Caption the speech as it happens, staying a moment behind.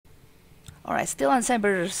Alright, still on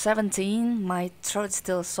December 17, my throat's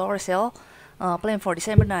still sore as hell. Playing for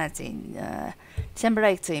December 19. December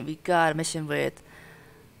 18, we got a mission with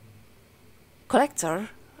Collector,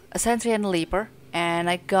 a Sentry and a Leaper, and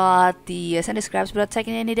I got the Sentry scraps without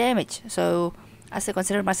taking any damage. So I still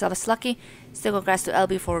consider myself as lucky. Still congrats to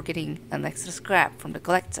LB for getting an extra scrap from the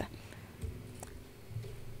Collector.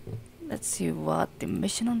 Let's see what the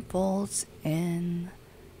mission unfolds in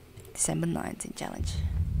December 19 challenge.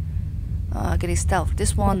 Getting stealth.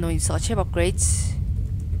 This one, no install chip upgrades.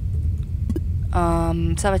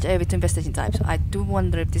 Salvage A with 2 infestation types. I do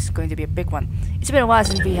wonder if this is going to be a big one. It's been a while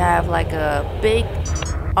since we have like a big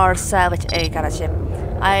R Salvage A kind of ship.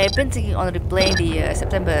 I've been thinking on replaying the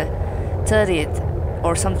September 30th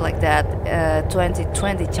or something like that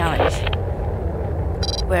 2020 challenge,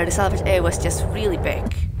 where the Salvage A was just really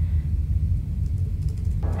big.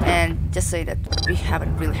 And just say that we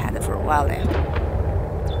haven't really had it for a while now.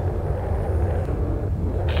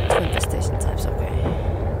 2 infestation types, okay.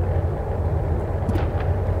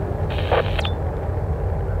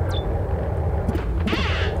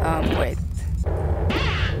 Wait.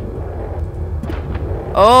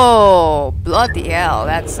 Oh, bloody hell,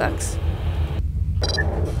 that sucks.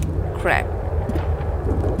 Crap.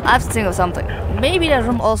 I have to think of something. Maybe that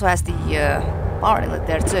room also has the power inlet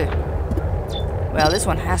there too. Well, this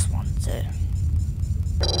one has one too.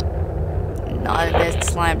 No, there's the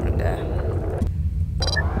slime room there.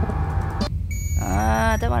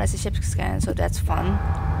 That one has a ship scan, so that's fun.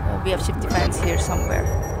 We have ship defense here somewhere.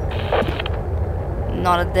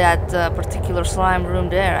 Not at that particular slime room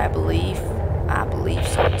there, I believe. I believe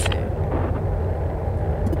so too.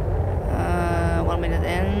 1 minute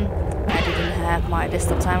in. I didn't have my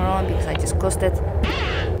desktop timer on because I just closed it.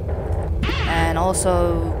 And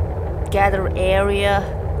also, gather area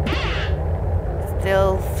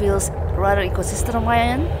still feels rather inconsistent on my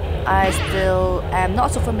end. I still am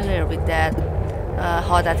not so familiar with that,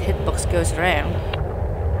 how that hitbox goes around.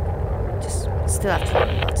 Just still have to learn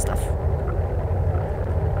about stuff.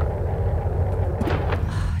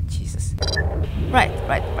 Jesus. Right.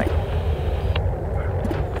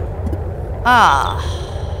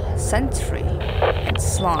 Sentry and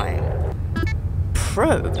slime.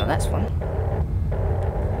 Probe, no, that's one.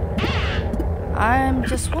 I'm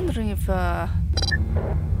just wondering if,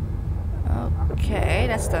 okay,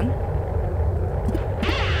 that's done.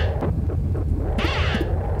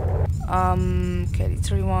 Okay, the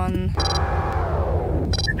 3-1.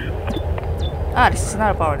 This is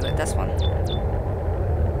another power inlet, that's one.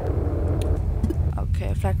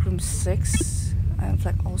 Okay, flag room 6. And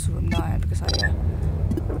flag also room 9, because I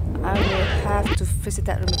will have to visit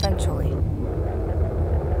that room eventually.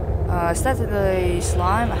 Is that the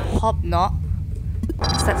slime? I hope not.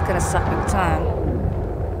 Because that's gonna suck big time.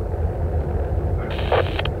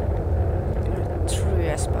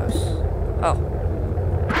 3, I suppose. Oh.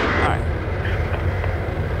 Alright.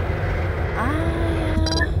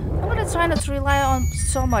 I'm gonna try not to rely on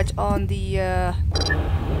so much on the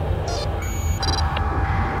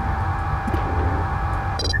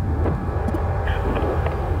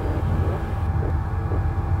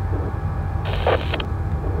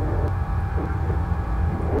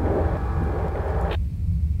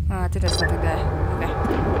I think there's nothing there. Okay.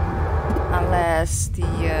 Unless the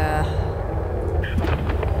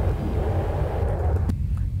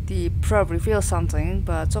probe reveals something,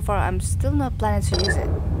 but so far I'm still not planning to use it.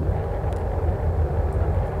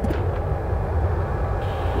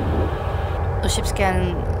 No ship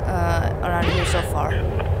scan around here so far.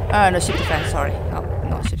 No ship defense, sorry.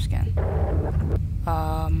 No ship scan.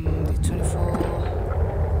 The 24.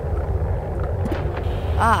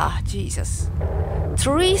 Jesus.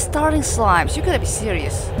 3 starting slimes, you gotta be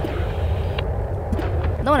serious.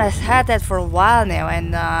 No one has had that for a while now,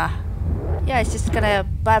 and yeah, it's just kinda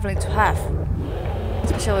baffling to have.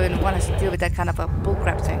 Especially when one has to deal with that kind of a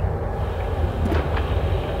bullcrap thing.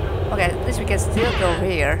 Okay, at least we can still go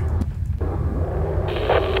here.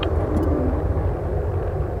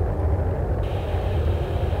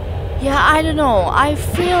 Yeah, I don't know. I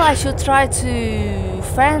feel I should try to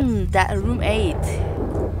fend that room 8.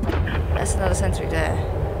 That's another sentry there.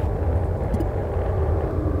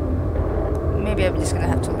 Maybe I'm just gonna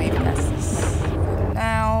have to leave it as this for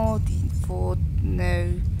now. D4,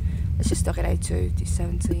 no. Let's just look at A2,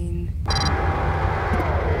 D17.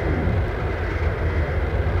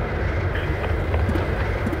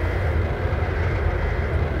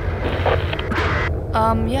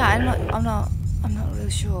 Yeah, I'm not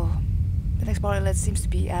really sure. The next power outlet seems to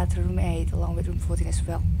be at room 8 along with room 14 as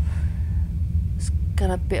well. It's got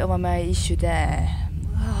a bit of my issue there.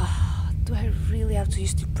 Do I really have to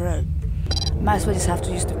use the probe? Might as well just have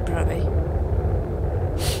to use the probe.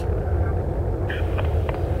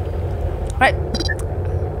 Right.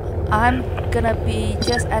 I'm gonna be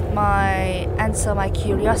just at my answer my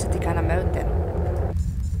curiosity kind of mode then.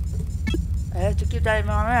 I have to keep that in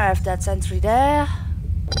mind. I have that sentry there.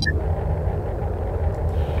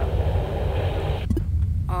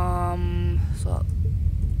 So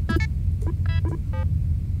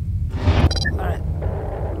alright.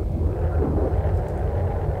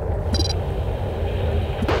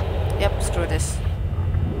 Yep, screw this.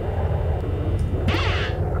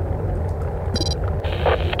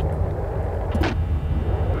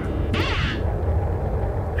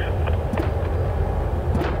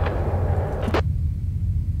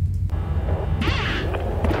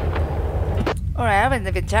 Alright, I haven't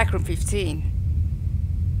even checked room 15.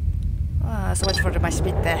 So much for my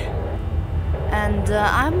speed there. And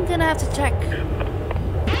I'm gonna have to check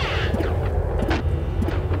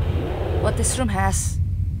what this room has.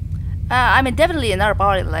 I mean, definitely another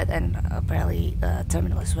power outlet and apparently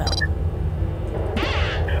terminal as well.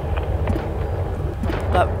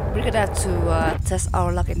 But we're gonna have to test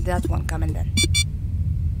our luck in that one coming then.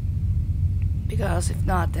 Because if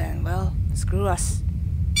not, then, well, screw us.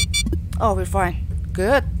 Oh, we're fine.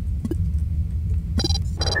 Good.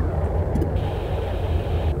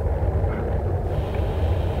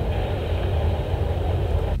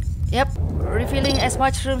 Yep, refilling as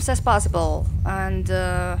much rooms as possible. And,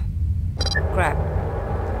 crap.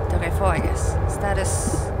 Okay, 4, I guess.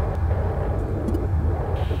 Status.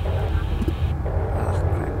 Oh,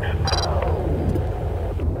 crap.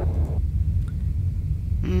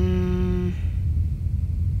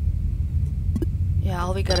 Yeah,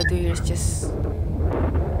 all we gotta do here is just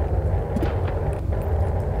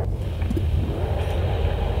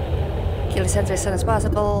kill the sentry as soon as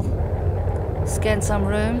possible, scan some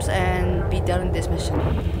rooms, and be done with this mission.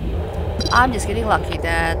 I'm just getting lucky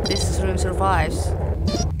that this room survives.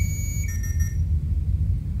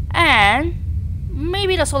 And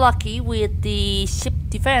maybe not so lucky with the ship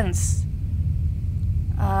defense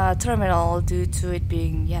terminal due to it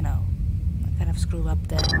being, you know, kind of screw up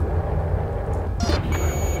there.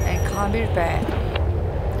 And can't be repaired.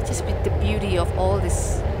 That's just the beauty of all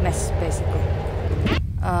this mess, basically.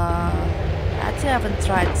 Actually, I haven't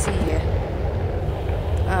tried C here.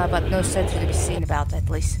 But no sentry to be seen about, at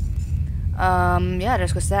least. Yeah, there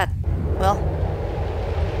goes that. Well,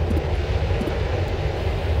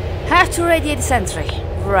 have to radiate the sentry.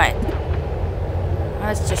 Right.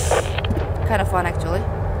 That's just kind of fun, actually.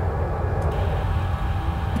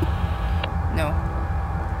 No.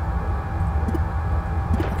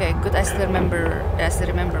 Okay, good. I still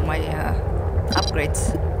remember my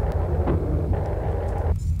upgrades.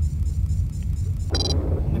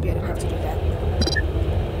 Maybe I don't have to do that.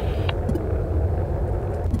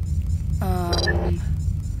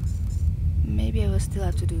 Maybe I will still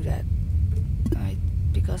have to do that.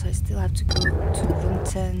 Because I still have to go to room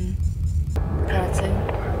 10 kind of thing.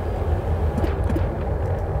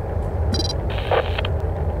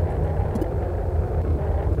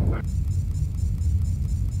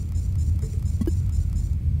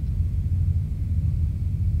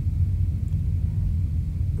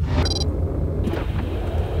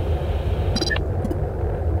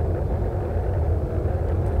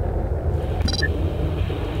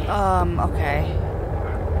 Okay.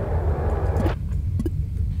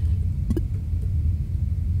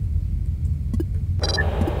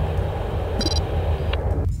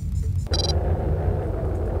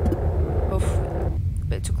 Oof.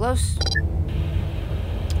 Bit too close.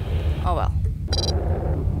 Oh well.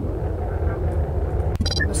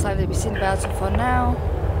 Most likely to be seen about, so for now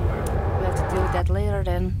we have to deal with that later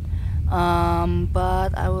then.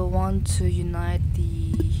 But I will want to unite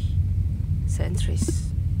the sentries.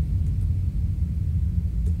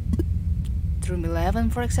 Room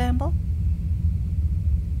 11, for example.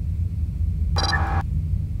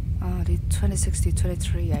 The 2060,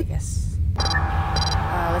 23, I guess.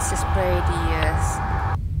 Let's just spray the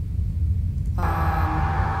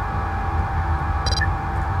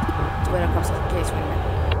weather comes in case when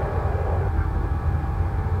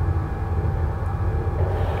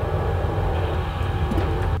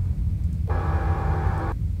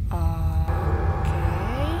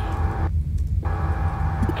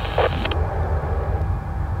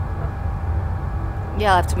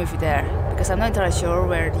yeah, I'll have to move you there, because I'm not entirely sure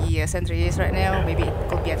where the sentry is right now. Maybe it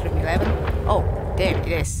could be at room 11. Oh, damn, it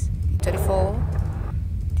is. D24,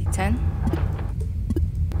 D10.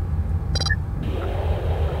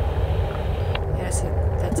 Yeah, that's it.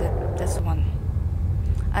 That's it. That's the one.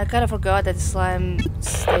 I kind of forgot that the slime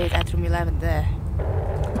stayed at room 11 there.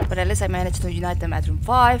 But at least I managed to unite them at room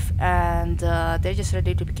 5, and they're just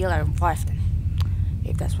ready to be killed at room 5 then.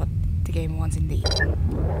 If that's what the game wants indeed.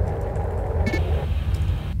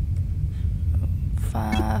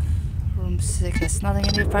 5. Room 6 has nothing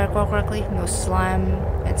in it, if I recall correctly. No slime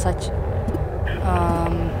and such.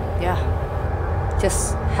 Yeah.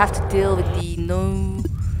 Just have to deal with the no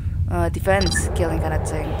defense killing kind of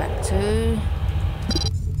thing. Back to.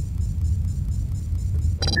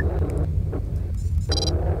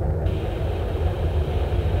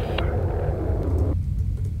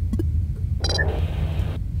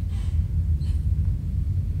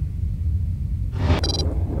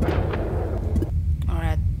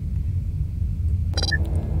 Alright.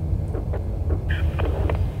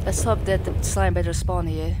 Let's hope that the slime better spawn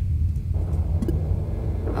here.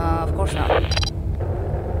 Of course not. Alright,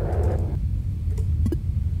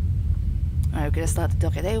 we're gonna start the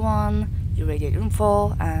dock at A1, irradiate room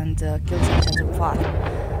 4, and kill some at room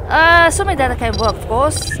 5. Assuming that can work, of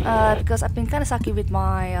course, because I've been kinda sucky with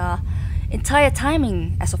my entire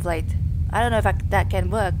timing as of late. I don't know if that can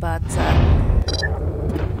work, but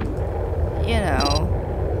you know,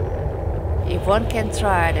 if one can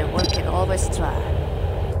try, then one can always try.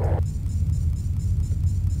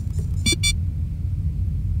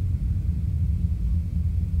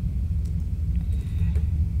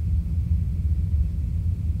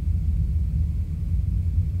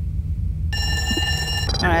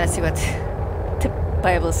 Alright, let's see what the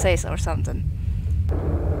Bible says or something.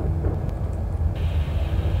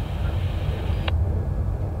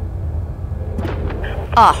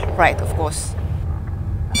 Ah, right, of course.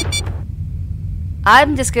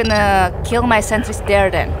 I'm just gonna kill my sentries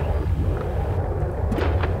there then.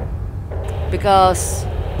 Because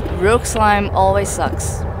rogue slime always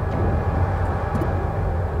sucks.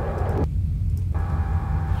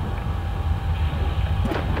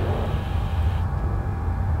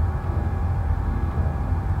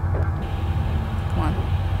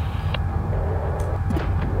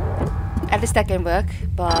 At least that can work,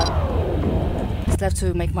 but still have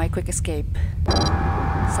to make my quick escape.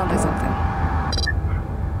 Something.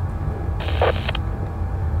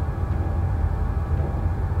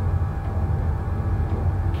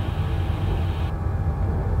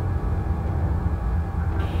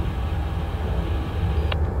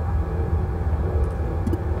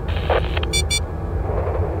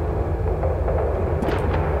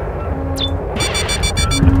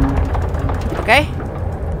 Okay.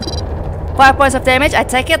 5 points of damage, I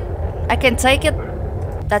take it. I can take it.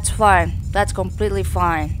 That's fine. That's completely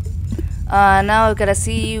fine. Now we're gonna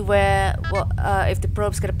see where if the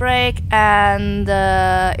probe's gonna break, and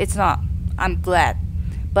it's not. I'm glad.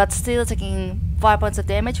 But still taking 5 points of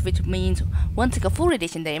damage, which means one take a full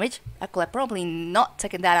radiation damage. I could have probably not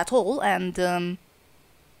taken that at all, and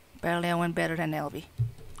apparently I went better than LV.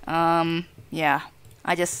 Yeah.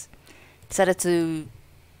 I just decided to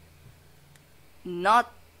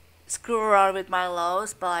not screw around with my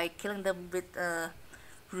lows by killing them with a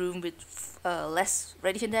room with less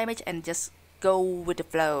radiation damage and just go with the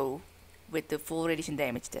flow with the full radiation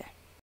damage there.